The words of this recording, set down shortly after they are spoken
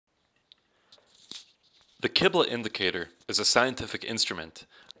The Qibla indicator is a scientific instrument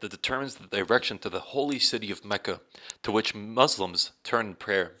that determines the direction to the holy city of Mecca, to which Muslims turn in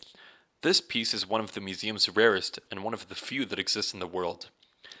prayer. This piece is one of the museum's rarest and one of the few that exist in the world.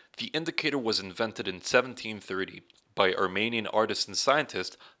 The indicator was invented in 1730 by Armenian artist and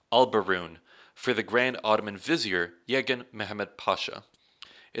scientist Al-Baroun for the Grand Ottoman Vizier Yegan Mehmed Pasha.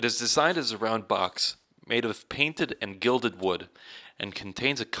 It is designed as a round box made of painted and gilded wood and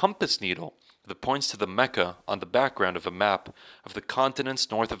contains a compass needle that points to the Mecca on the background of a map of the continents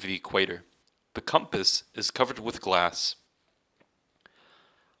north of the equator. The compass is covered with glass.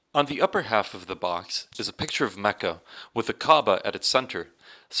 On the upper half of the box is a picture of Mecca with the Kaaba at its center,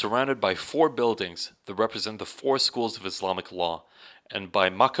 surrounded by four buildings that represent the four schools of Islamic law, and by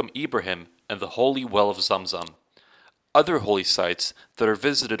Maqam Ibrahim and the holy well of Zamzam. Other holy sites that are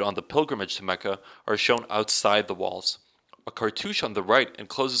visited on the pilgrimage to Mecca are shown outside the walls. A cartouche on the right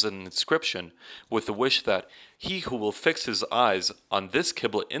encloses an inscription with the wish that he who will fix his eyes on this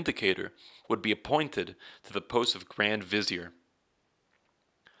Qibla indicator would be appointed to the post of Grand Vizier.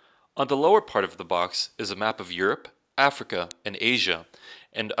 On the lower part of the box is a map of Europe, Africa, and Asia,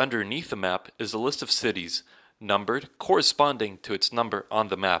 and underneath the map is a list of cities, numbered corresponding to its number on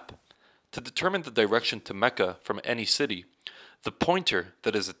the map. To determine the direction to Mecca from any city, the pointer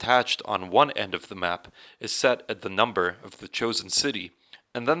that is attached on one end of the map is set at the number of the chosen city,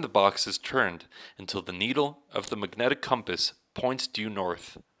 and then the box is turned until the needle of the magnetic compass points due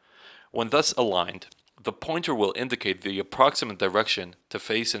north. When thus aligned, the pointer will indicate the approximate direction to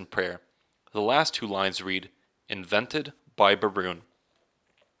face in prayer. The last two lines read, "Invented by Baroun."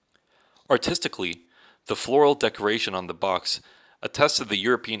 Artistically, the floral decoration on the box attests to the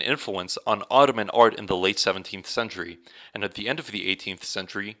European influence on Ottoman art in the late 17th century, and at the end of the 18th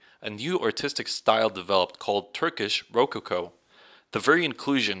century, a new artistic style developed called Turkish Rococo. The very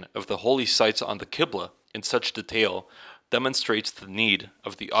inclusion of the holy sites on the Qibla in such detail demonstrates the need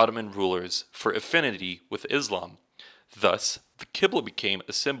of the Ottoman rulers for affinity with Islam. Thus, the Qibla became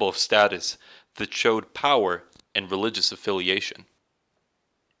a symbol of status that showed power and religious affiliation.